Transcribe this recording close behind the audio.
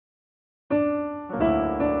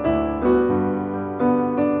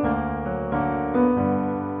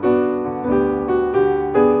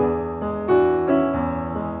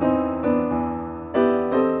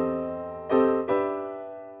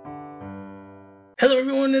Hello,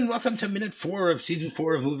 everyone, and welcome to Minute 4 of Season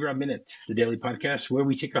 4 of MovieRob Minute, the daily podcast where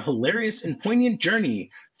we take a hilarious and poignant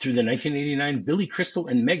journey through the 1989 Billy Crystal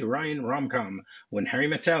and Meg Ryan rom-com, When Harry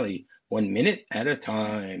Met Sally, 1 minute at a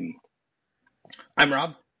time. I'm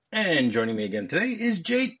Rob, and joining me again today is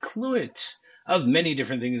Jay Cluett of many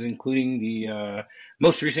different things, including the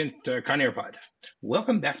most recent Con Air Pod.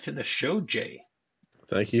 Welcome back to the show, Jay.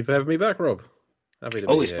 Thank you for having me back, Rob. Happy to be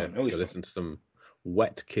Always here fun, always to fun. listen to some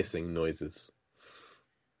wet kissing noises.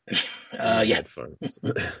 Yeah. Headphones.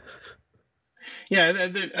 Yeah,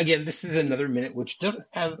 again, this is another minute which doesn't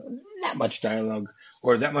have that much dialogue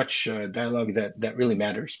or that much dialogue that really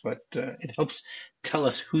matters, but it helps tell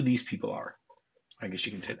us who these people are. I guess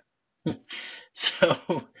you can say that.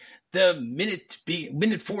 So the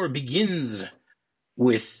minute 4 begins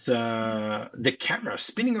with the camera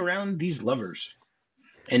spinning around these lovers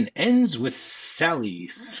and ends with Sally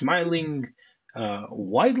smiling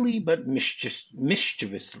widely but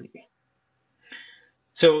mischievously.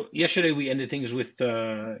 So yesterday we ended things with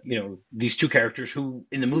these two characters who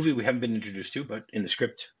in the movie we haven't been introduced to, but in the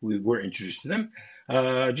script we were introduced to them,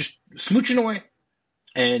 just smooching away.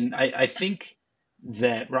 And I think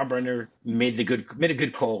that Rob Reiner made a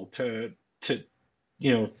good call to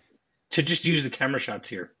just use the camera shots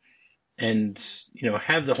here and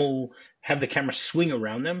have the camera swing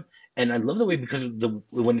around them. And I love the way, because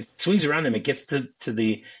when it swings around them, it gets to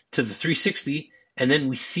the 360, and then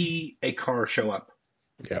we see a car show up.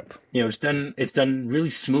 Yep. It's done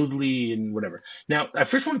really smoothly and whatever. Now, I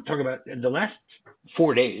first want to talk about the last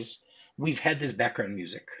 4 days. We've had this background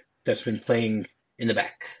music that's been playing in the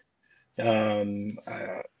back, and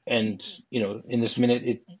in this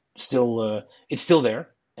minute, it's still there,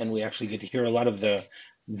 and we actually get to hear a lot of the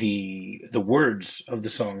words of the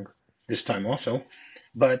song this time also.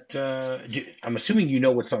 But I'm assuming you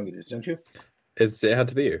know what song it is, don't you? It Had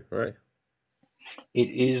to Be You, right? It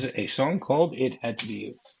is a song called "It Had to Be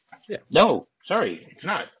You." Yeah. No, sorry, it's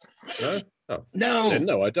not. No? Oh. No.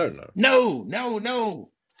 No, I don't know.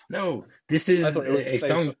 No. This is a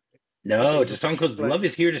song. No, it's a song called "Love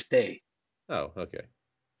Is Here to Stay." Oh, okay.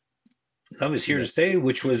 "Love Is Here to Stay,"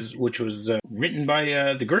 which was written by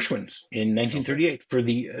the Gershwins in 1938 for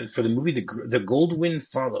the movie the Goldwyn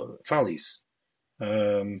Follies,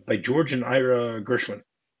 by George and Ira Gershwin.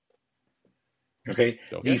 Okay.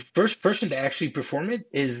 The first person to actually perform it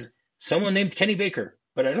is someone named Kenny Baker,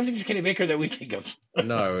 but I don't think it's Kenny Baker that we think of.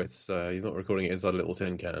 No, it's he's not recording it inside a little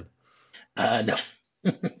tin can. No.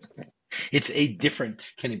 It's a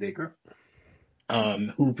different Kenny Baker,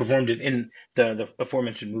 who performed it in the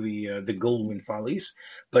aforementioned movie, The Goldwyn Follies,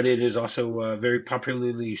 but it is also very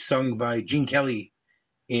popularly sung by Gene Kelly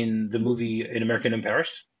in the movie An American in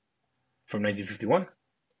Paris from 1951.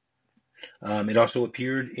 It also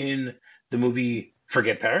appeared in the movie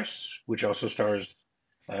Forget Paris, which also stars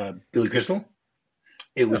Billy Crystal.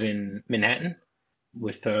 It was in Manhattan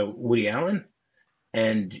with Woody Allen,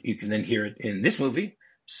 and you can then hear it in this movie,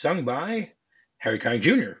 sung by Harry Connick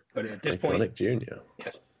Jr. But at this point, Connick Jr.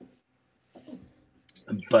 Yes.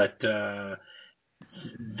 But the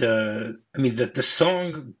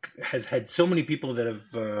song has had so many people that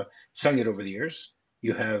have sung it over the years.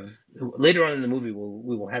 You have later on in the movie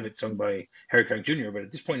we will have it sung by Harry Connick Jr., but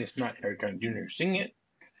at this point it's not Harry Connick Jr. singing it.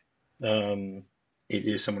 It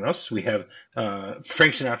is someone else. We have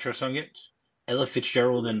Frank Sinatra sung it, Ella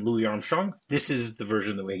Fitzgerald and Louis Armstrong. This is the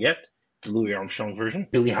version that we get, the Louis Armstrong version.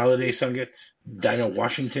 Billie Holiday sung it, Dinah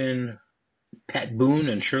Washington, Pat Boone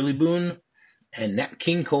and Shirley Boone, and Nat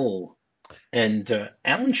King Cole. And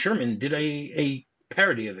Alan Sherman did a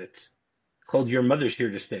parody of it called "Your Mother's Here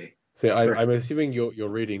to Stay." So I'm assuming you're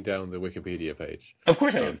reading down the Wikipedia page. Of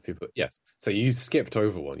course I am. Yes. So you skipped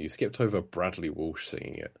over one. You skipped over Bradley Walsh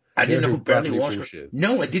singing it. I didn't know who Bradley Walsh is.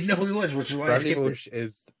 No, I didn't know who he was, which is why Bradley I skipped Walsh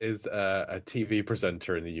is a TV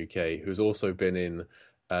presenter in the UK who's also been in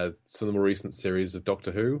some of the more recent series of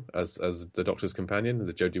Doctor Who as the Doctor's companion,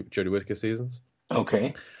 the Jodie Whittaker seasons.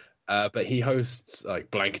 Okay. But he hosts like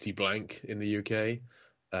Blankety Blank in the UK,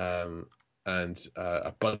 and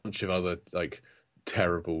a bunch of other like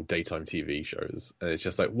terrible daytime TV shows. And it's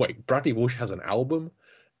just like, wait, Bradley Walsh has an album?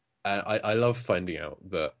 I love finding out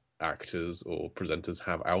that actors or presenters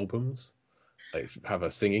have albums, like have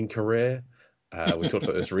a singing career. We talked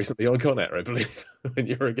about this recently on Con Air, I believe, when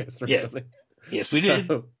you were a guest. Yes, we did.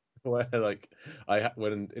 Where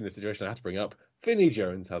when in a situation I had to bring up, Vinnie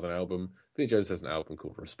Jones has an album. Vinnie Jones has an album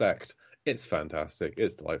called Respect. It's fantastic.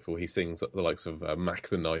 It's delightful. He sings the likes of Mac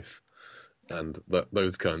the Knife and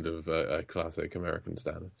those kind of classic American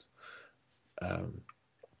standards.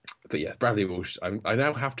 But yeah, Bradley Walsh. I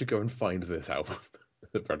now have to go and find this album.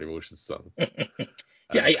 that Bradley Walsh has sung.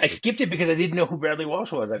 Yeah, I skipped it because I didn't know who Bradley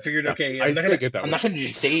Walsh was. I figured, Yeah, okay, I figured that I'm was not the gonna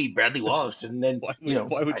just case. say Bradley Walsh, and then Why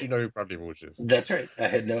would you know who Bradley Walsh is? that's right. I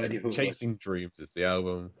had no idea who it was. Chasing Dreams is the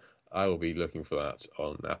album. I will be looking for that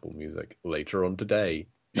on Apple Music later on today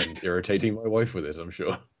and irritating my wife with it, I'm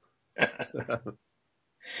sure.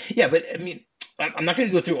 Yeah, but I mean, I'm not going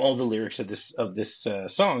to go through all the lyrics of this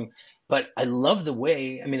song, but I love the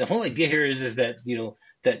way. I mean, the whole idea here is that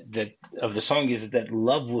that of the song is that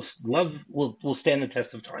love will stand the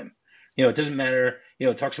test of time. It doesn't matter.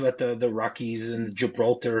 It talks about the Rockies and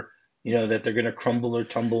Gibraltar. That they're going to crumble or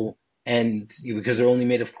tumble, and because they're only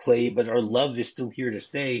made of clay, but our love is still here to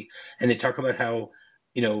stay. And they talk about how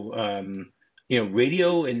you know.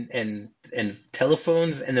 Radio and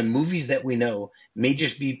telephones and the movies that we know may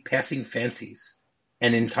just be passing fancies,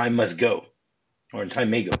 and in time must go, or in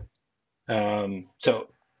time may go. So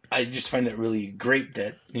I just find it really great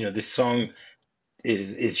that this song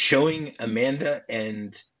is showing Amanda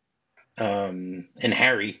and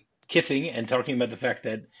Harry kissing and talking about the fact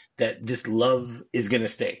that this love is gonna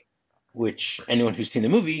stay, which anyone who's seen the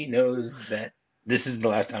movie knows that this is the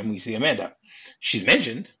last time we see Amanda. She's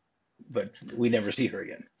mentioned, but we never see her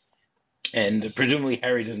again, and presumably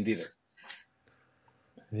Harry doesn't either.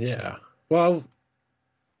 Yeah. Well,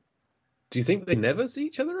 do you think they never see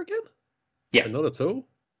each other again? Yeah, Not at all?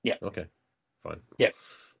 yeah, Okay, fine. yeah.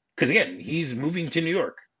 Because again, he's moving to New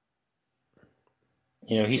York.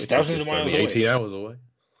 He's It's thousands of miles only away. 18 hours away.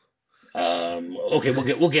 Okay,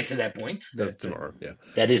 we'll get to that point. That's tomorrow, yeah.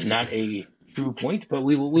 That is not a true point, but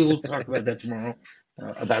we will talk about that tomorrow,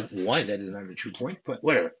 about why that is not a true point. But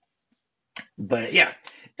whatever. But yeah,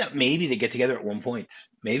 maybe they get together at one point,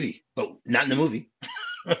 maybe, but not in the movie.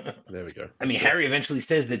 There we go. I mean, Harry eventually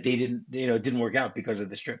says that they didn't, it didn't work out because of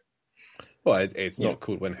this trip. Well, it's not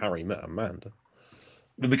called When Harry Met Amanda.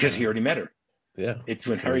 Because he already met her. Yeah. It's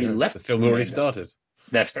when Harry left. The film already started.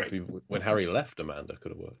 That's right. When Harry left Amanda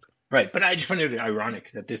could have worked. Right, but I just find it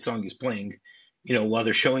ironic that this song is playing, while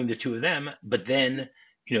they're showing the two of them, but then,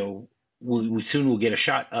 we soon will get a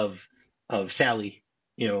shot of Sally,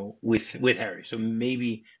 with Harry. So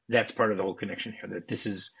maybe that's part of the whole connection here, that this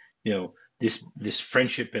is, this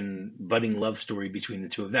friendship and budding love story between the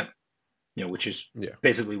two of them, which is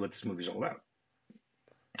basically what this movie is all about.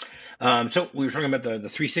 So we were talking about the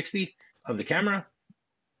 360 of the camera,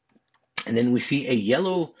 and then we see a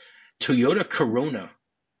yellow Toyota Corona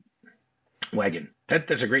wagon.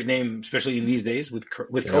 That's a great name, especially in these days with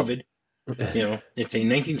COVID. It's a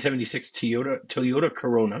 1976 Toyota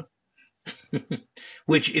Corona,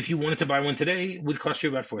 which if you wanted to buy one today would cost you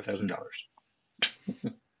about $4,000.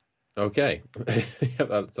 Okay, yeah,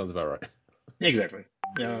 that sounds about right. Exactly.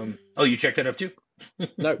 You checked that up too?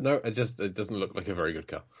 No, it doesn't look like a very good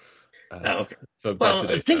car. Okay. Well,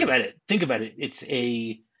 think about it. Think about it. It's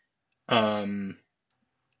a,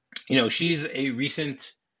 she's a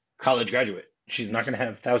recent college graduate. She's not going to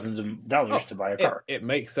have thousands of dollars to buy a car. It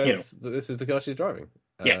makes sense that this is the car she's driving.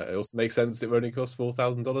 It also makes sense it would only cost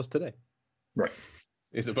 $4,000 today. Right.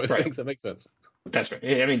 These are both things that make sense. That's right.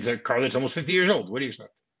 I mean, it's a car that's almost 50 years old. What do you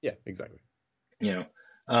expect? Yeah, exactly.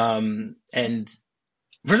 And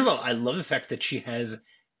first of all, I love the fact that she has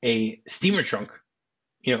a steamer trunk,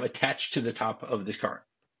 attached to the top of this car.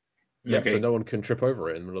 Yeah, okay. So no one can trip over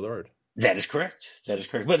it in the middle of the road. That is correct.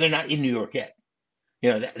 But they're not in New York yet.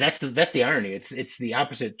 That's the irony. It's the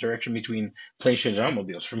opposite direction between planes, trains, and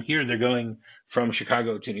automobiles. From here, they're going from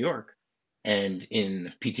Chicago to New York, and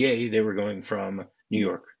in PTA, they were going from New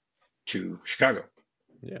York to Chicago.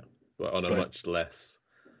 Yeah, but much less.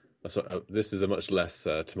 This is a much less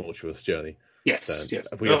tumultuous journey. Yes.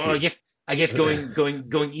 I guess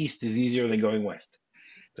going east is easier than going west.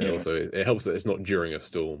 And also, it helps that it's not during a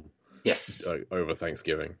storm. Yes. Over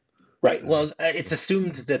Thanksgiving. Right. Well, it's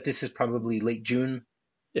assumed that this is probably late June.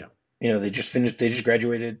 Yeah. They just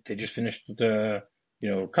graduated. They just finished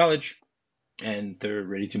college, and they're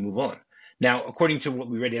ready to move on. Now, according to what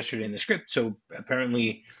we read yesterday in the script, so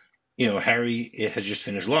apparently, Harry has just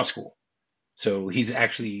finished law school. So he's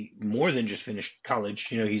actually more than just finished college.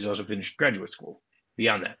 He's also finished graduate school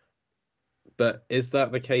beyond that. But is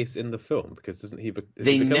that the case in the film? Because doesn't he?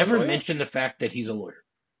 They never mention the fact that he's a lawyer.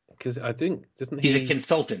 Because I think he's a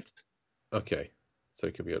consultant. Okay, so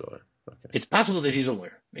he could be a lawyer. Okay, it's possible that he's a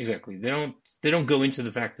lawyer. Exactly. They don't go into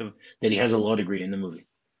the fact that he has a law degree in the movie.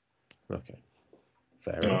 Okay,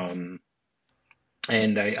 fair enough.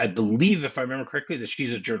 And I believe, if I remember correctly, that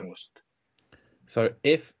she's a journalist. So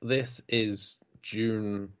if this is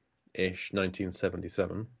June-ish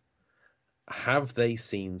 1977, have they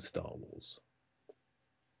seen Star Wars?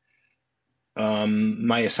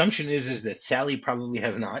 My assumption is that Sally probably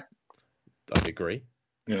has not. I'd agree.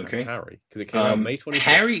 That's Okay. Harry, because it came out May 25th.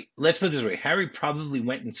 Harry, let's put it this way. Harry probably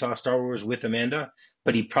went and saw Star Wars with Amanda,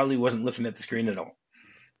 but he probably wasn't looking at the screen at all.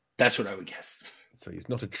 That's what I would guess. So he's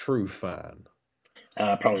not a true fan.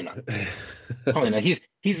 Probably not. Probably not.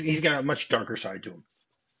 He's got a much darker side to him.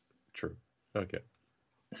 True. Okay.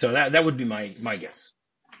 So that would be my guess.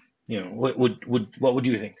 What would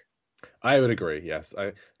you think? I would agree. Yes.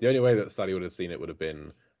 The only way that Sally would have seen it would have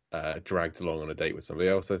been dragged along on a date with somebody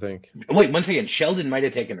else, I think. Wait, once again, Sheldon might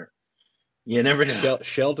have taken her. You never know.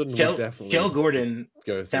 Sheldon would definitely. Shel Gordon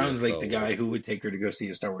go sounds like the guy who would take her to go see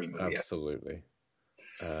a Star Wars movie. Absolutely.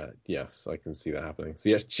 Yes, I can see that happening. So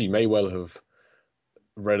yes, she may well have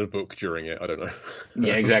read a book during it. I don't know.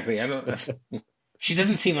 Yeah, exactly. She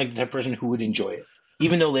doesn't seem like the type of person who would enjoy it.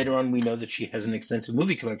 Even though later on we know that she has an extensive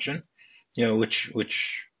movie collection,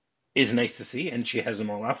 which is nice to see, and she has them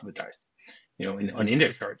all alphabetized, on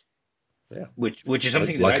index cards. Yeah. Which is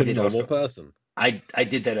something like that I did a normal also. person. I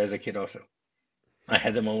did that as a kid also. I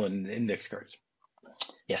had them all in index cards.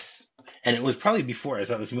 Yes. And it was probably before I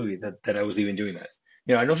saw this movie that I was even doing that.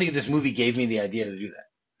 I don't think this movie gave me the idea to do that.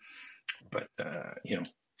 But,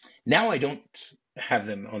 now I don't have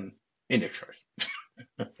them on index cards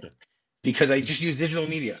because I just use digital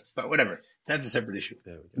media. But whatever. That's a separate issue,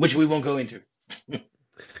 which we won't go into.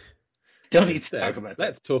 Don't need to talk about that.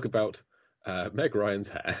 Let's talk about Meg Ryan's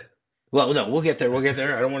hair. Well, no, we'll get there.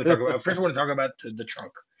 I don't want to talk about. First, I want to talk about the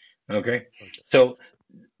trunk. Okay. So,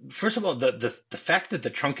 first of all, the fact that the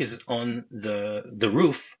trunk is on the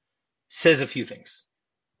roof says a few things.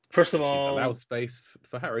 First of all, it allows space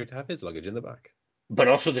for Harry to have his luggage in the back, but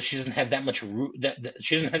also that she doesn't have that much room. That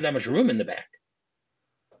she doesn't have that much room in the back.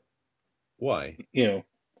 Why?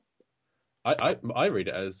 I read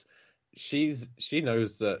it as she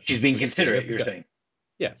knows that she's being considerate. You're saying.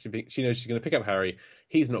 Yeah, she knows she's going to pick up Harry.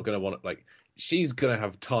 He's not going to want it. She's going to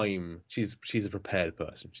have time. She's a prepared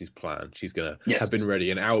person. She's planned. She's going to have been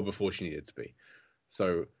ready an hour before she needed to be.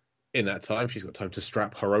 So in that time, she's got time to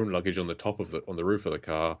strap her own luggage on the roof of the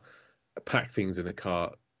car, pack things in the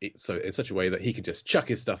car, so in such a way that he can just chuck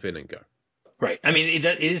his stuff in and go. Right. I mean,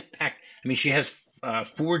 it is packed. I mean, she has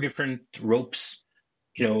 4 different ropes,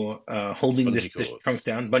 holding this trunk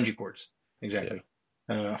down. Bungee cords, exactly,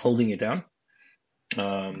 holding it down.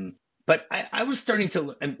 But I was starting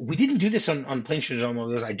to, and we didn't do this on Plane Ships on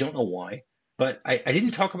those. I don't know why, but I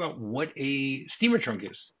didn't talk about what a steamer trunk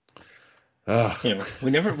is. We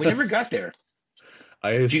never got there.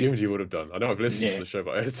 I assumed you would have done. I know I've listened to the show,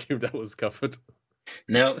 but I assumed that was covered.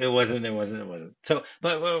 No, it wasn't. So,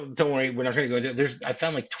 but don't worry, we're not going to go into. I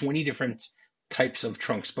found like 20 different types of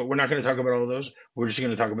trunks, but we're not going to talk about all of those. We're just going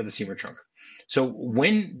to talk about the steamer trunk. So,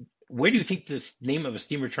 where do you think this name of a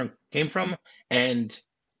steamer trunk came from, and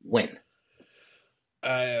when?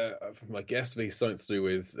 My guess would be something to do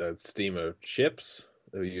with steamer ships.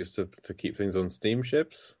 They were used to keep things on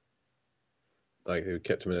steamships. Like they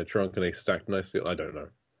kept them in a trunk and they stacked nicely. I don't know.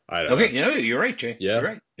 Okay, no, you're right, Jay. Yeah, you're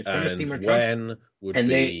right. It's from a steamer trunk. When would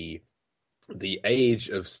be the age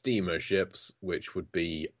of steamer ships, which would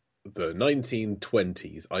be the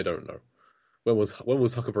 1920s? I don't know. When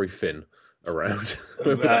was Huckleberry Finn around?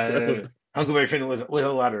 Huckleberry Finn was a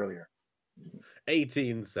lot earlier.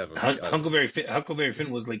 1870. Huckleberry Finn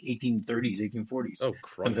was like 1830s, 1840s. Oh,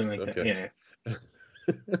 Christ. Something like that. Yeah.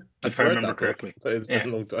 If I remember correctly. It's been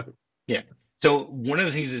a long time. Yeah. So one of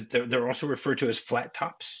the things is they're also referred to as flat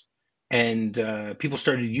tops, and people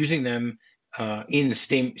started using them in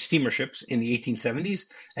steamer ships in the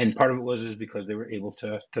 1870s, and part of it was because they were able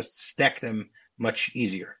to stack them much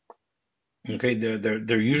easier. Okay,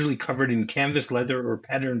 they're usually covered in canvas, leather, or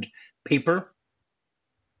patterned paper,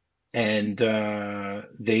 and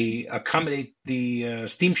they accommodate the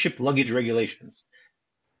steamship luggage regulations.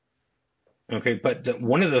 Okay, but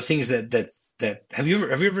one of the things that have you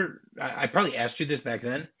ever I probably asked you this back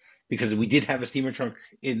then because we did have a steamer trunk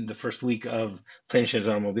in the first week of Plane Ships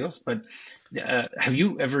Automobiles, but have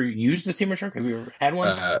you ever used a steamer trunk? Have you ever had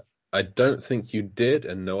one? I don't think you did,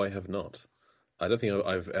 and no, I have not. I don't think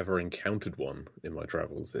I've ever encountered one in my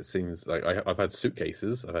travels. It seems like I've had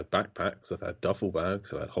suitcases, I've had backpacks, I've had duffel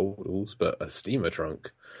bags, I've had holdalls, but a steamer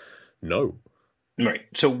trunk, no. Right.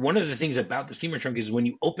 So one of the things about the steamer trunk is when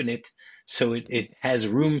you open it, so it has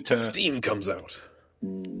room to... Steam comes out.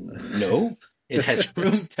 No. It has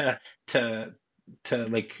room to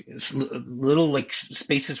like little like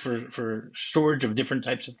spaces for storage of different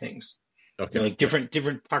types of things. Okay. Like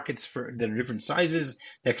different pockets that are different sizes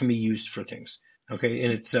that can be used for things. Okay.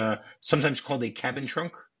 And it's sometimes called a cabin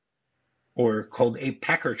trunk or called a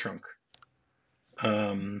packer trunk.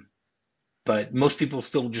 But most people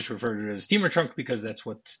still just refer to it as steamer trunk because that's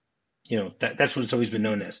what That's what it's always been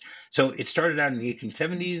known as. So it started out in the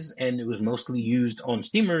 1870s, and it was mostly used on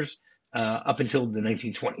steamers up until the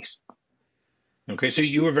 1920s. Okay, so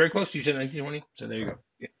you were very close. You said 1920, so there you go.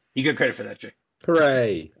 Yeah. You get credit for that, Jay.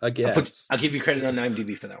 Hooray! I guess. I'll give you credit on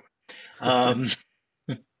IMDb for that one.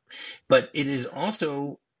 But it is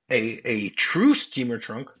also a true steamer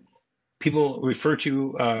trunk. People refer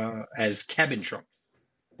to as cabin trunk.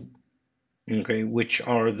 Okay, which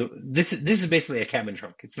are this is basically a cabin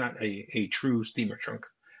trunk. It's not a true steamer trunk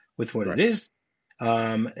with what it Right. is.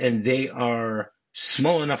 And they are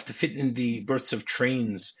small enough to fit in the berths of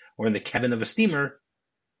trains or in the cabin of a steamer,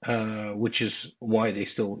 which is why they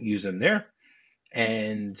still use them there.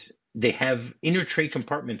 And they have inner tray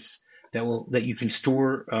compartments that you can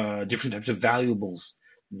store different types of valuables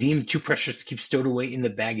deemed too precious to keep stowed away in the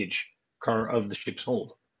baggage car of the ship's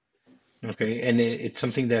hold. Okay, and it's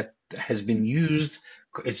something that has been used.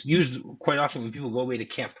 It's used quite often when people go away to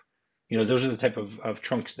camp. Those are the type of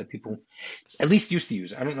trunks that people at least used to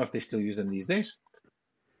use. I don't know if they still use them these days,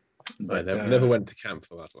 I but never went to camp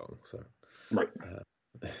for that long, so. right,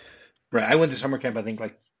 Uh, right. I went to summer camp. I think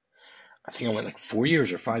I went like 4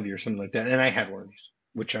 years or 5 years, something like that, and I had one of these,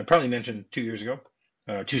 which I probably mentioned 2 years ago,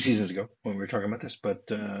 2 seasons ago when we were talking about this,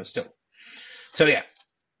 but still. So yeah,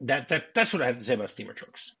 that's what I have to say about steamer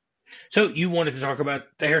trunks. So you wanted to talk about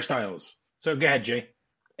the hairstyles. So go ahead, Jay.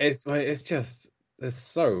 it's just there's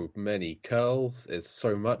so many curls. It's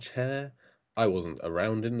so much hair. I wasn't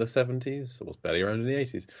around in the 70s. I was barely around in the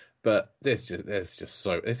 80s. But this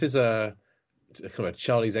is a kind of a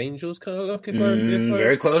Charlie's Angels kind of look.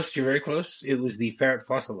 Very close. You're very close. It was the Farrah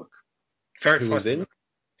Fawcett look. Farrah Who was Fawcett in? look.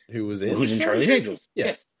 Who was in? Who's in Charlie's Charlie's Angels? Yeah,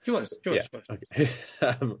 Yes, she was. yeah. Okay.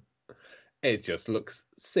 It just looks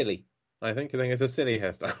silly. I think it's a silly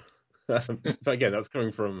hairstyle. But again, that's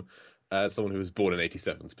coming from someone who was born in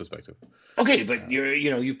 '87's perspective. Okay, but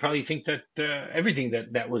you probably think that everything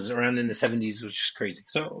that was around in the 70s was just crazy.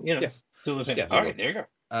 So Yes, still the same. yes, All it right, was. there you go.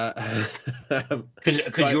 But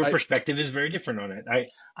Because your perspective is very different on it.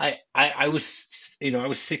 I was I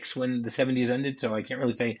was 6 when the 70s ended, so I can't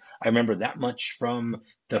really say I remember that much from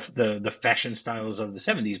the fashion styles of the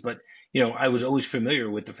 70s. But I was always familiar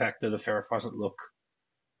with the fact of the Farrah Fawcett look,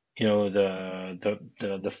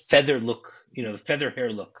 the feather look, the feather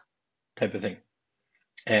hair look type of thing.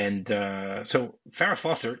 And so Farrah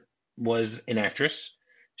Fawcett was an actress.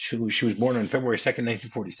 She was born on February 2nd,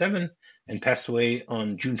 1947, and passed away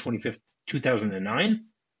on June 25th, 2009.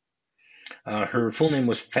 Her full name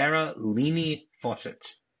was Farrah Leaney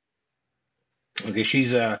Fawcett. Okay,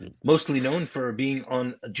 she's mostly known for being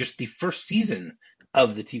on just the first season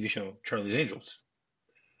of the TV show Charlie's Angels.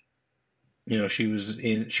 She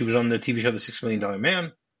was on the TV show The $6 Million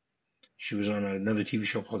Man. She was on another TV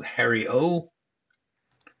show called Harry O.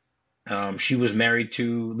 She was married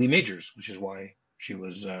to Lee Majors, which is why she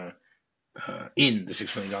was in The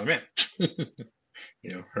 $6 Million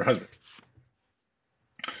Man. Her husband.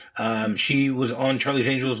 She was on Charlie's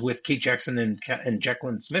Angels with Kate Jackson and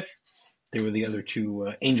Jacqueline Smith. They were the other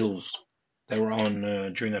two angels that were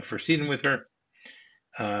on during that first season with her.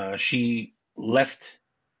 She left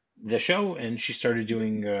the show and she started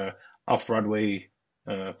doing off-Broadway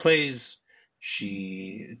plays.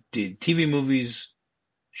 She did TV movies.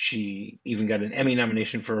 She even got an Emmy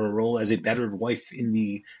nomination for her role as a battered wife in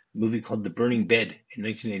the movie called The Burning Bed in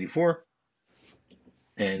 1984.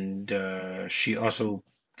 And she also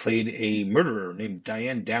played a murderer named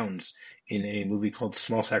Diane Downs in a movie called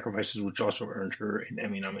Small Sacrifices, which also earned her an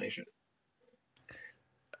Emmy nomination.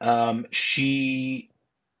 She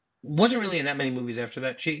wasn't really in that many movies after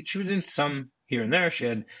that. She was in some here and there. She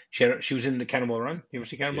was in the Cannonball Run. You ever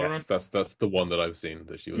see Cannonball Run? Yes, that's the one that I've seen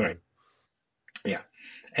that she was Right. in. Yeah.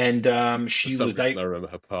 And she For some was reason, I remember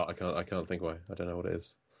her part. I can't think why. I don't know what it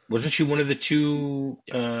is. Wasn't she one of the two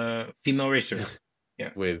Yes. female racers?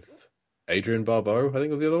 Yeah. With Adrienne Barbeau, I think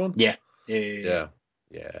was the other one. Yeah. Yeah.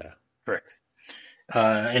 Correct.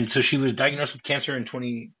 And so she was diagnosed with cancer in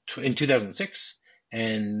 2006,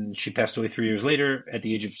 and she passed away 3 years later at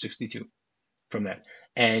the age of 62 from that.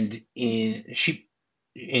 And in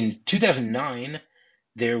 2009,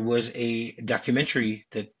 there was a documentary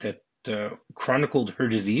that chronicled her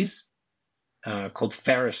disease called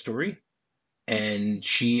Farrah's Story, and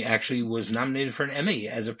she actually was nominated for an Emmy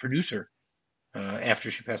as a producer after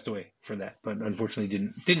she passed away for that, but unfortunately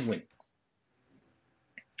didn't win.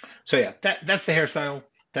 So yeah, that's the hairstyle.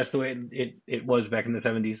 That's the way it was back in the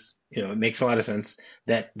 70s. It makes a lot of sense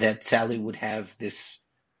that Sally would have this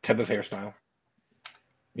type of hairstyle.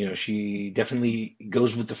 She definitely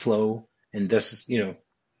goes with the flow and does, she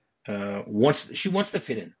wants to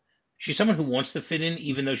fit in. She's someone who wants to fit in,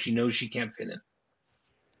 even though she knows she can't fit in.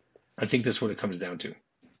 I think that's what it comes down to.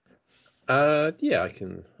 Yeah, I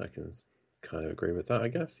can kind of agree with that, I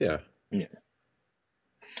guess. Yeah, Yeah.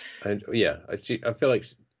 and yeah, I feel like,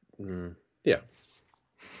 yeah,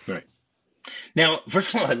 Right. Now,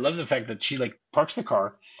 first of all, I love the fact that she like parks the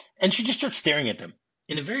car and she just starts staring at them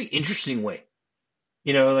in a very interesting way.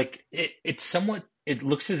 Like it's somewhat. It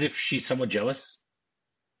looks as if she's somewhat jealous.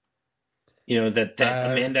 That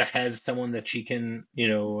um, Amanda has someone that she can,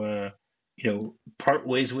 part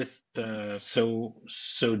ways with so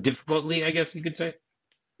difficultly, I guess you could say.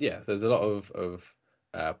 yeah. There's a lot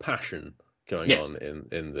of passion going Yes. on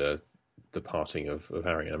in the parting of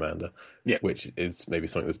Harry and Amanda, Yeah. which is maybe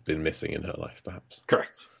something that's been missing in her life, perhaps.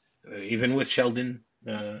 Correct. Even with Sheldon,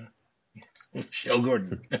 Shell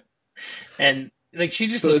Gordon, and like she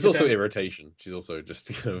just But looks there's at also them. irritation. She's also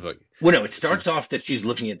just kind of like Well, no, it she's starts off that she's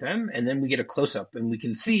looking at them, and then we get a close up, and we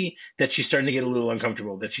can see that she's starting to get a little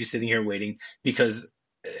uncomfortable. That she's sitting here waiting because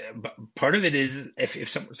part of it is if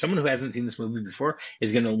someone who hasn't seen this movie before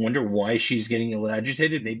is going to wonder why she's getting a little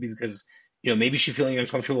agitated, maybe because maybe she's feeling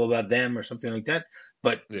uncomfortable about them or something like that.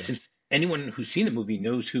 But yeah. since anyone who's seen the movie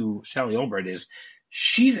knows who Sally Albright is,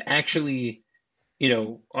 she's actually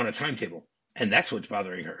on a timetable, and that's what's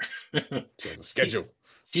bothering her. She has a she, schedule.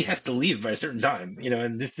 she has to leave by a certain time,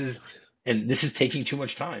 and this is taking too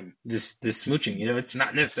much time. This smooching, it's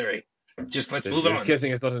not necessary. Just let's move This on.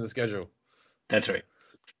 kissing is not in the schedule. That's right.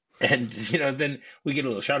 And then we get a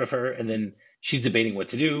little shot of her, and then she's debating what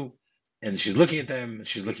to do, and she's looking at them, and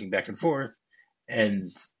she's looking back and forth,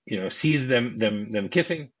 and sees them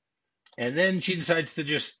kissing, and then she decides to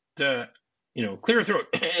just clear her throat,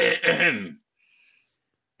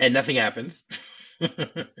 and nothing happens.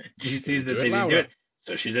 She sees that Do it they didn't do louder. it,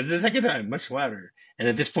 so she does it the second time, much louder. And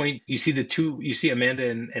at this point, you see Amanda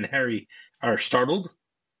and Harry are startled.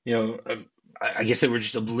 I guess they were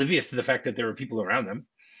just oblivious to the fact that there were people around them,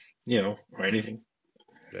 or anything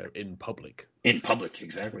They're in public. in public,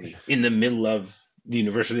 exactly in the middle of the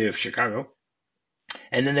University of Chicago.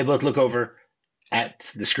 And then they both look over at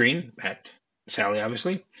the screen at Sally,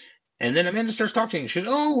 obviously, and then Amanda starts talking. She goes,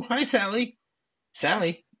 "Oh, hi, Sally.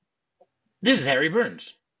 Sally, this is Harry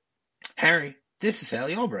Burns. Harry, this is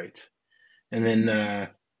Sally Albright." And then,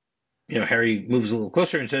 Harry moves a little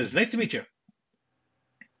closer and says, "Nice to meet you."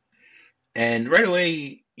 And right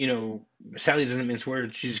away, Sally doesn't mince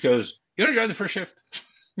words. She just goes, "You want to drive the first shift?"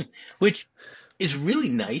 Which is really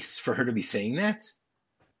nice for her to be saying that,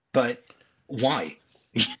 but why?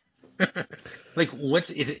 Like, what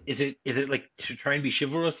is it? Is it like to try and be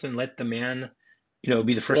chivalrous and let the man,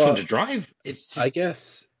 be the first one to Well, drive? It's I just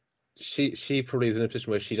guess she probably is in a position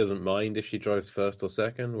where she doesn't mind if she drives first or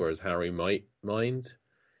second, whereas Harry might mind.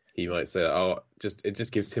 He might say, "Oh, it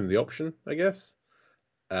just gives him the option," I guess.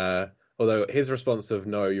 Uh, Although his response of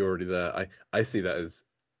 "No, you're already there," I see that as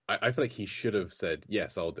I feel like he should have said,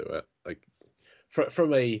 "Yes, I'll do it." Like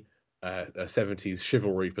from a 70s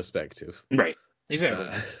chivalry perspective, right, exactly.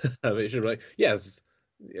 uh, it should be like, "Yes,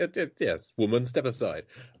 yes, woman, step aside."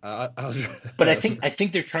 But I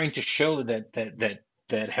think they're trying to show that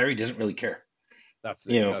Harry doesn't really care. That's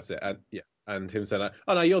You it. know, That's it. And yeah, and him saying,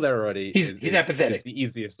 "Oh no, you're there already," he's is apathetic. the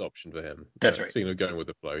easiest option for him. That's right. Speaking of going with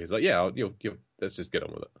the flow, he's like, "Yeah, you'll let's just get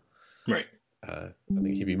on with it." Right. I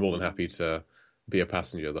think he'd be more than happy to be a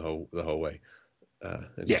passenger the whole way, and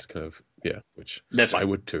Yeah. just kind of yeah, which That's I right.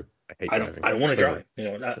 would too. I hate I driving. don't want to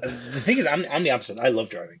So drive. The thing is, I'm the opposite. I love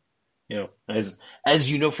driving.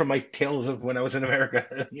 As you know from my tales of when I was in America,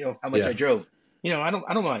 how much yeah, I drove. I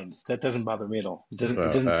don't mind. That doesn't bother me at all. It doesn't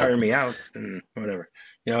well, tire me out. Whatever.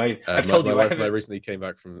 I've told my you I wife and I haven't. recently came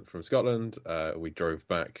back from Scotland. We drove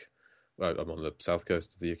back. Well, I'm on the south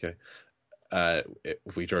coast of the UK.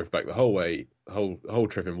 We drove back the whole way, whole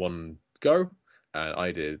trip in one go, and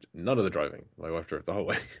I did none of the driving. My wife drove the whole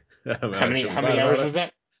way. And How I many feel how bad many about hours it. was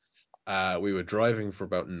that? We were driving for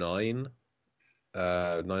about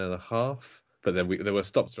 9.5, but then there were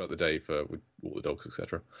stops throughout the day for with all the dogs,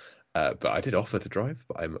 etc. But I did offer to drive,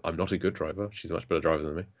 but I'm not a good driver. She's a much better driver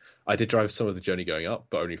than me. I did drive some of the journey going up,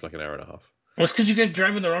 but only for like an hour and a half. Well, it's because you guys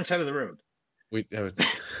drive on the wrong side of the road. I was,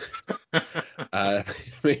 I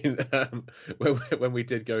mean, when we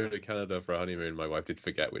did go to Canada for our honeymoon, my wife did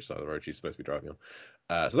forget which side of the road she's supposed to be driving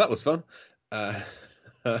on. So that was fun. Uh,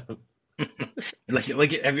 Like,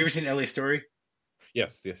 have you ever seen LA Story?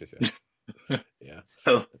 yes, yes, yes, yes. Yeah.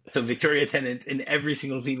 So Victoria Tennant in every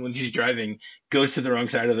single scene when she's driving goes to the wrong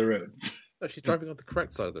side of the road. No, she's driving on the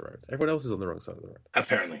correct side of the road. Everyone else is on the wrong side of the road.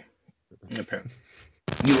 Apparently.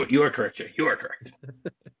 You are correct, Jay. You are correct.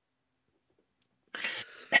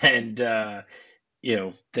 And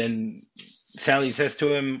then Sally says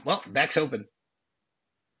to him, "Well, back's open."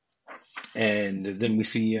 And then we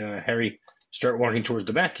see Harry start walking towards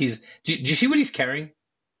the back. Do you see what he's carrying?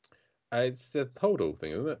 It's a hold-all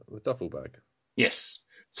thing, isn't it? The duffel bag. Yes.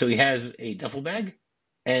 So he has a duffel bag,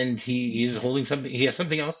 and he is holding something. He has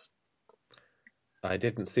something else. I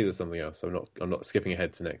didn't see there's something else. I'm not skipping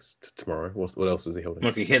ahead to tomorrow. What else is he holding?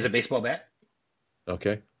 Okay, he has a baseball bat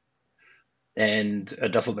Okay. and a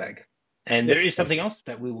duffel bag, and Yeah. there is something else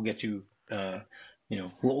that we will get to.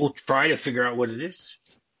 We'll try to figure out what it is.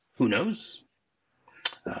 Who knows?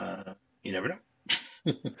 You never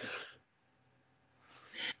know.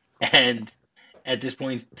 And at this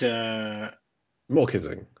point, More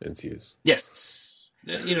kissing ensues. yes,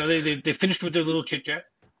 they finished with their little chit chat,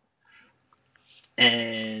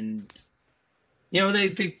 and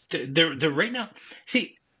they're right now.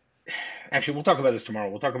 See, actually, we'll talk about this tomorrow.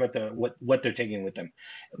 We'll talk about what they're taking with them,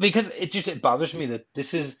 because it bothers me that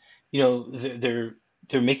this is they're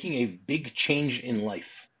making a big change in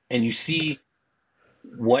life, and you see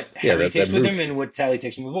what Harry they're takes with him moving. and what Sally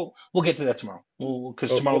takes with him. We'll get to that tomorrow. Because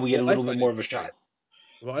tomorrow we get a little bit more of a shot.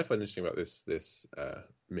 What I find interesting about this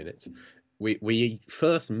minute, we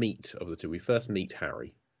first meet of the two. We first meet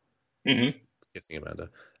Harry Mm-hmm. kissing Amanda,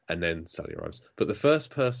 and then Sally arrives. But the first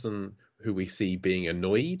person who we see being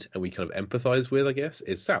annoyed and we kind of empathize with, I guess,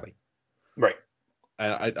 is Sally. Right.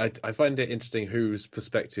 I find it interesting whose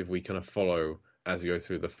perspective we kind of follow as we go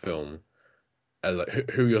through the film, as like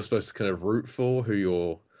who you're supposed to kind of root for, who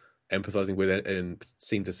you're empathizing with in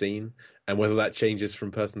scene to scene, and whether that changes from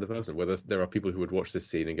person to person. Whether there are people who would watch this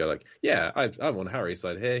scene and go like, "Yeah, I'm on Harry's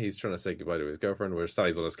side here. He's trying to say goodbye to his girlfriend, whereas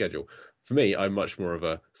Sally's on a schedule." For me, I'm much more of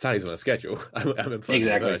a Sally's on a schedule. I'm empathizing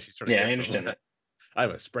Exactly. with her. She's trying to Yeah, get I understand somewhere. that. I'm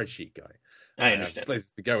a spreadsheet guy. I I have understand.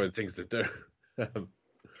 places to go and things to do.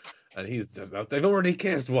 And he's just, they've already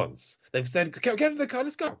kissed once. They've said, get in the car,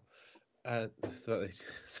 let's go. So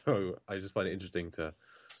I just find it interesting to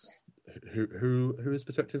whose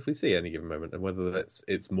perspective we see at any given moment, and whether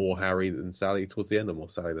it's more Harry than Sally towards the end, or more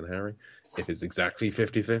Sally than Harry. If it's exactly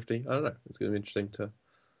 50-50, I don't know. It's going to be interesting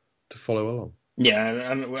to follow along. Yeah,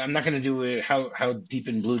 I'm not going to do how deep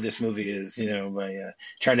in blue this movie is, by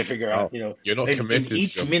trying to figure out, Oh, you're not in committed to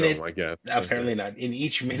each your minute. film, I guess. Apparently Okay. not. In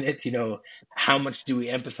each minute, how much do we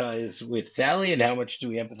empathize with Sally and how much do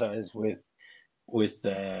we empathize with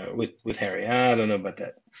Harry? I don't know about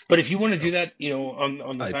that. But if you want to do Oh, that,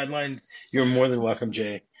 on the I, sidelines, you're more than welcome,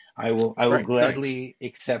 Jay. I will great, thanks. gladly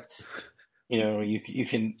accept. You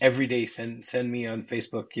can every day send me on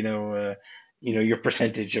Facebook, your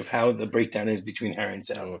percentage of how the breakdown is between Harry and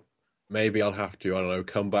Sally. Or maybe I'll have to, I don't know,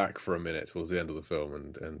 come back for a minute towards the end of the film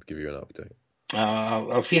and give you an update.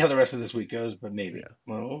 I'll see how the rest of this week goes, but maybe. Yeah.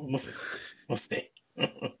 Well, we'll see. We'll see.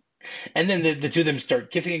 And then the two of them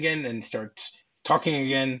start kissing again and start talking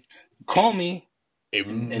again. Call me,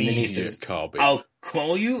 and then he Immediate says, Carby. "I'll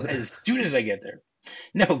call you as soon as I get there."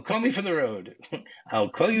 No, call me for the road. I'll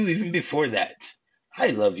call you even before that.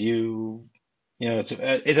 I love you.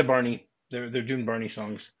 It's a Barney. They're doing Barney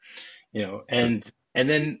songs. And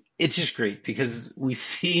then it's just great because we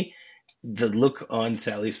see the look on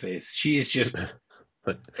Sally's face. She's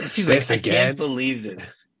like, This I can't again? believe this.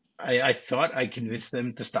 I thought I convinced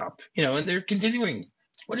them to stop, and they're continuing.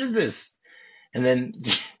 What is this? And then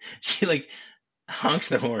she like honks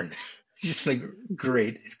the horn. It's just like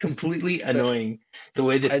great. It's completely But annoying the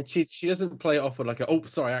way that and she doesn't play it off with like oh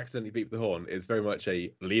sorry, I accidentally beeped the horn. It's very much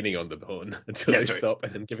a leaning on the horn until they that's right. stop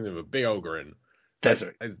and then giving them a big old grin. That's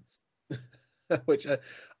right. Which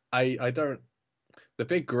I don't. The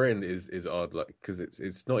big grin is odd, like because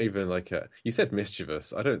it's not even like a. You said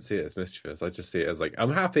mischievous. I don't see it as mischievous. I just see it as like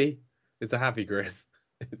I'm happy. It's a happy grin.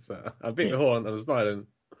 It's I beat Yeah. the horn. I'm smiling.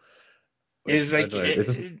 It's Which I like don't know.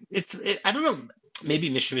 It's just I don't know. Maybe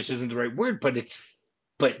mischievous isn't the right word, but it's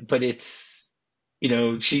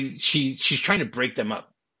she's trying to break them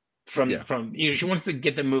up yeah. from she wants to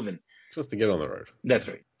get them moving. She wants to get on the road. That's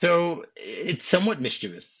right. So it's somewhat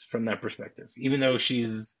mischievous from that perspective, even though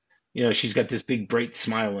she's got this big bright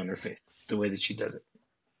smile on her face, the way that she does it.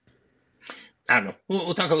 I don't know.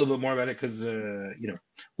 We'll talk a little bit more about it because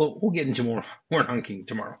we'll get into more hunking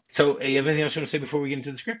tomorrow. So, you have anything else you want to say before we get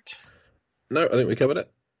into the script? No, I think we covered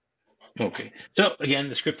it. Okay. So again,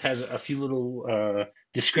 the script has a few little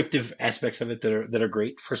descriptive aspects of it that are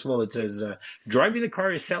great. First of all, it says driving the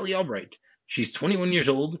car is Sally Albright. She's 21 years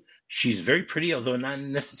old. She's very pretty, although not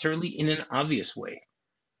necessarily in an obvious way.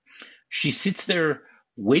 She sits there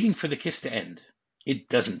waiting for the kiss to end. It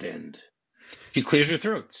doesn't end. She clears her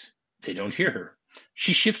throat. They don't hear her.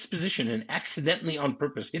 She shifts position and accidentally on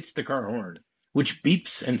purpose hits the car horn, which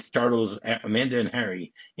beeps and startles Amanda and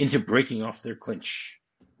Harry into breaking off their clinch.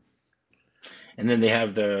 And then they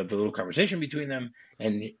have the little conversation between them,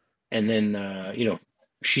 and And then,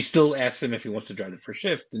 she still asks him if he wants to drive the first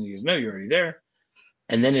shift, and he goes, "No, you're already there."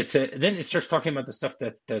 And then then it starts talking about the stuff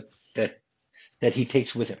that he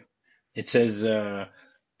takes with him. It says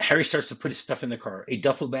Harry starts to put his stuff in the car: a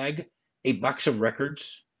duffel bag, a box of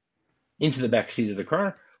records into the back seat of the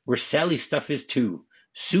car, where Sally's stuff is too: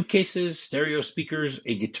 suitcases, stereo speakers,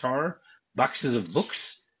 a guitar, boxes of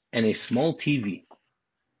books, and a small TV.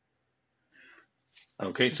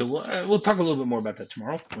 Okay, so we'll talk a little bit more about that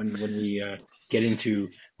tomorrow when we get into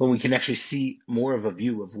when we can actually see more of a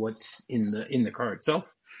view of what's in the car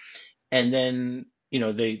itself. And then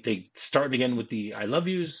they start again with the "I love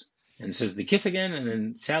yous" and says they kiss again, and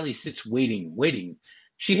then Sally sits waiting.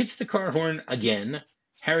 She hits the car horn again.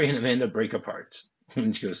 Harry and Amanda break apart,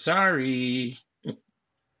 and she goes, "Sorry."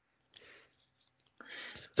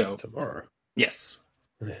 That's So tomorrow. yes,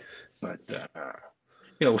 but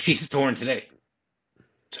she hits the horn today.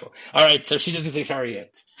 So all right, so she doesn't say sorry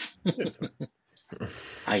yet.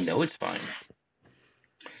 I know it's fine.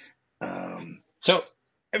 So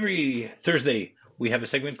every Thursday we have a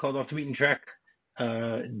segment called Off the Beaten Track,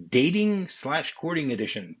 dating/courting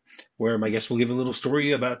edition, where my guest will give a little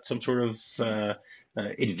story about some sort of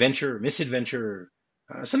adventure, misadventure,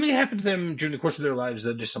 something that happened to them during the course of their lives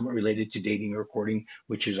that is somewhat related to dating or courting,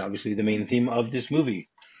 which is obviously the main theme of this movie.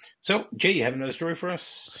 So, Jay, you have another story for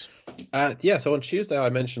us? So on Tuesday I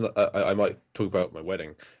mentioned I might talk about my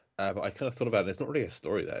wedding, but I kind of thought about it. It's not really a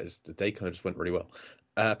story there. The day kind of just went really well.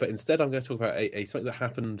 But instead I'm going to talk about a something that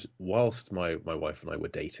happened whilst my wife and I were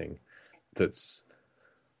dating. That's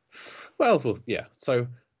well, yeah. So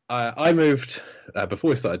I moved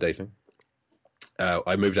before we started dating.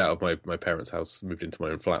 I moved out of my parents' house, moved into my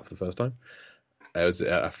own flat for the first time. It was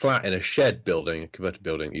a flat in a shed building, a converted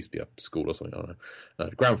building. It used to be a school or something, I don't know.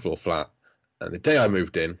 A ground floor flat. And the day I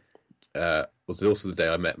moved in was also the day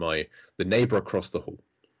I met the neighbour across the hall.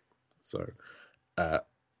 So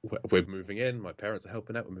we're moving in. My parents are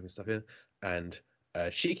helping out. We're moving stuff in. And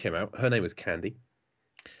she came out. Her name is Candy.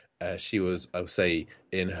 She was, I would say,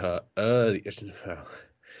 in her early...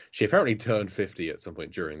 She apparently turned 50 at some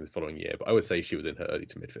point during the following year, but I would say she was in her early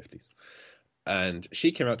to mid-50s. And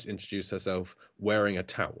she came out to introduce herself wearing a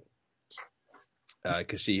towel.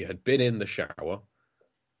 Because she had been in the shower,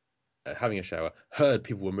 having a shower, heard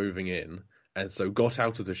people were moving in, and so got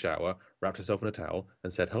out of the shower, wrapped herself in a towel,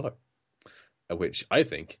 and said hello. Which I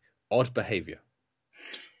think, odd behaviour.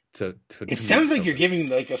 It sounds like you're giving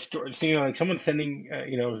like a story, like someone sending,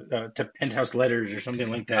 to Penthouse letters or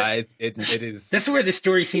something like that. It is. That's where the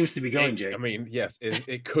story seems to be going, Jay. I mean, yes,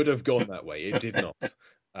 it could have gone that way. It did not.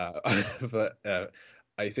 But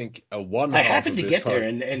I think I happened to get there,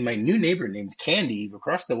 and my new neighbor named Candy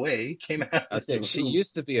across the way came out. I said she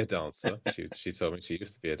used to be a dancer. She told me she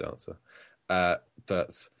used to be a dancer,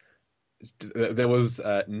 but there was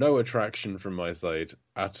no attraction from my side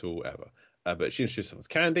at all ever. But she introduced herself as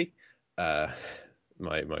Candy. My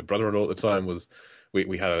brother-in-law at the time was.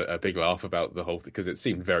 We had a big laugh about the whole thing because it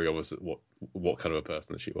seemed very obvious what kind of a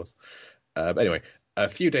person that she was. But anyway, a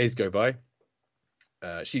few days go by.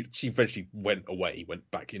 She eventually went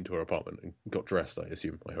back into her apartment and got dressed, I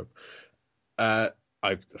assume, I hope. I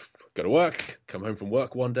go to work, come home from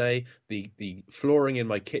work one day. The flooring in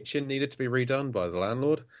my kitchen needed to be redone by the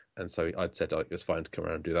landlord. And so I'd said it was fine to come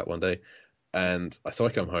around and do that one day. And so I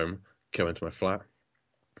come home, come into my flat.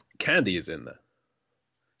 Candy is in there.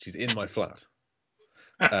 She's in my flat.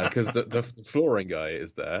 Because the flooring guy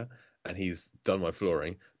is there and he's done my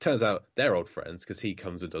flooring. Turns out they're old friends because he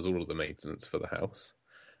comes and does all of the maintenance for the house.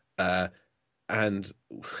 And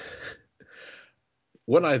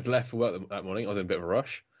when I'd left for work that morning, I was in a bit of a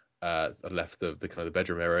rush. I left the kind of the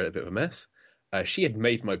bedroom area a bit of a mess. She had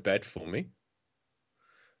made my bed for me.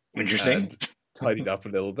 Interesting. Tidied up a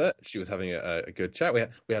little bit. She was having a good chat. We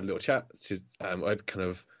had a little chat. I'd kind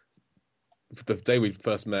of the day we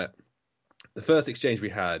first met. The first exchange we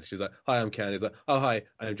had, she was like, "Hi, I'm Candy." He's like, "Oh, hi,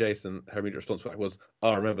 I'm Jason." Her immediate response back was, "Oh,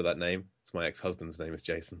 I remember that name. It's my ex-husband's name is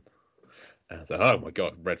Jason." And I was like, "Oh my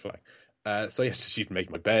god, red flag." So yes, she'd make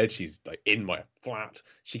my bed. She's like in my flat.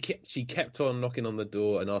 She kept on knocking on the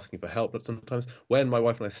door and asking for help. But sometimes when my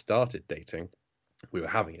wife and I started dating, we were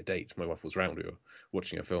having a date. My wife was round. We were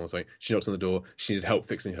watching a film or something. She knocked on the door. She needed help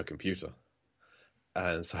fixing her computer.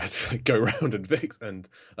 And so I had to go around and fix and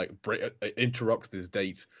interrupt this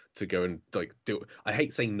date to go and do it. I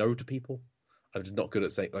hate saying no to people. I'm just not good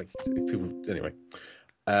at saying people. Anyway,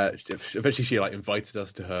 eventually she invited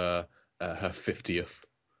us to her 50th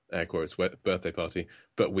quotes birthday party,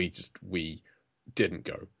 but we didn't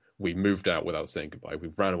go. We moved out without saying goodbye. We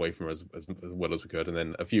ran away from her as well as we could, and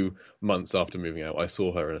then a few months after moving out, I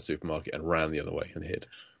saw her in a supermarket and ran the other way and hid.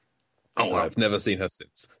 Oh, And wow. I've never seen her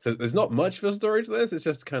since. So there's not much of a story to this. It's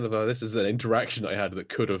just kind of this is an interaction I had that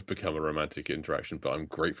could have become a romantic interaction, but I'm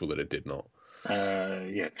grateful that it did not.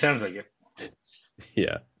 Yeah, it sounds like it.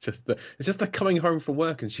 Yeah, it's just the coming home from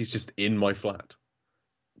work and she's just in my flat.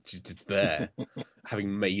 She's just there,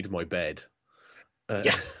 having made my bed.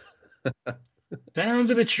 Yeah,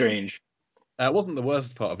 sounds a bit strange. It wasn't the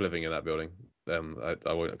worst part of living in that building.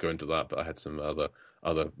 I won't go into that, but I had some other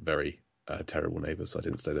very terrible neighbors. So I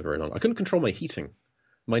didn't stay there very long. I couldn't control my heating.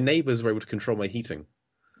 My neighbors were able to control my heating,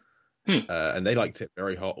 and they liked it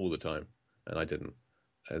very hot all the time, and I didn't.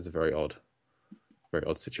 It was a very odd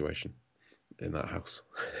situation in that house.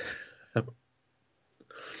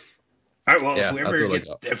 All right, well, Yeah, that's all I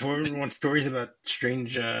got. if we ever want stories about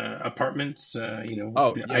strange apartments, Oh I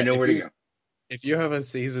yeah, know where to go. if you have a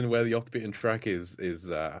season where the off-beaten track is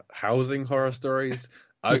housing horror stories,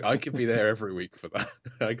 I could be there every week for that.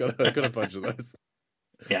 I got a bunch of those.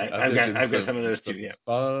 Yeah, I've lived in I've got some of those too. Yeah,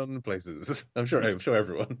 fun places. I'm sure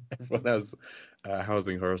everyone has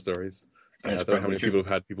housing horror stories. I that's don't know how probably many true. people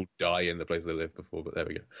have had people die in the place they live before, but there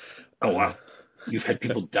we go. Oh wow, you've had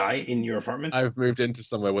people die in your apartment? I've moved into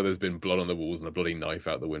somewhere where there's been blood on the walls and a bloody knife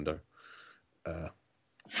out the window.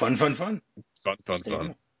 Fun. Fun. So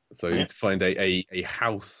you Yeah. need to find a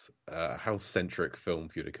house centric film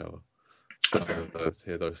for you to cover. Okay.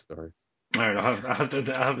 Hear those stories. All right, I'll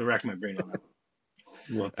have to rack my brain on that.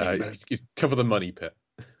 We'll think about it. You cover the money pit.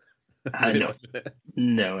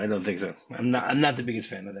 No, I don't think so. I'm not the biggest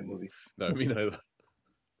fan of that movie. No, me neither.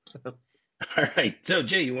 All right, so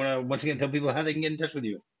Jay, you want to once again tell people how they can get in touch with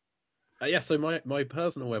you? Yeah, so my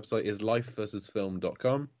personal website is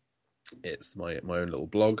lifeversusfilm.com. It's my own little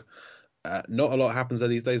blog. Not a lot happens there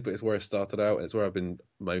these days, but it's where I started out. It's where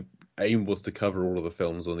my aim was to cover all of the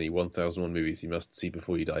films on the 1001 movies you must see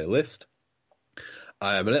before you die list.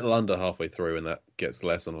 I am a little under halfway through, and that gets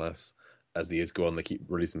less and less as the years go on. They keep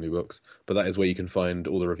releasing new books, but that is where you can find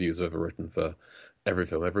all the reviews I've ever written for every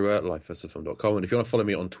film everywhere, lifeversusfilm.com. And if you want to follow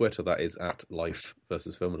me on Twitter, that is at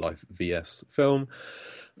lifeversusfilm, lifevsfilm.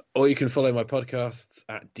 Or you can follow my podcasts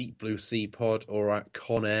at Deep Blue Sea Pod or at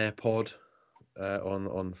Con Air Pod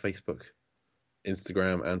on Facebook,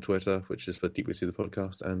 Instagram, and Twitter, which is for Deep Blue Sea the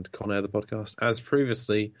podcast and Con Air the podcast, as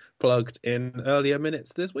previously plugged in earlier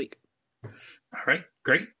minutes this week. All right,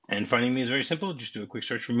 great. And finding me is very simple. Just do a quick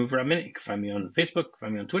search for MovieRob Minute. You can find me on Facebook,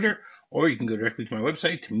 find me on Twitter, or you can go directly to my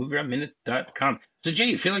website, to MovieRobMinute.com. So, Jay,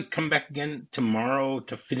 you feel like come back again tomorrow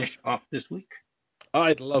to finish off this week?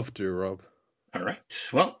 I'd love to, Rob. All right.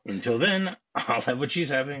 Well, until then, I'll have what she's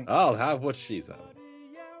having. I'll have what she's having.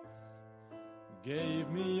 Gave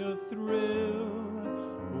me a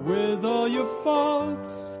thrill with all your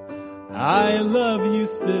faults. I love you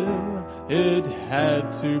still. It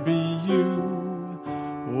had to be you.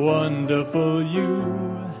 Wonderful you.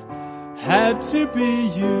 Had to be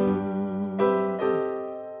you.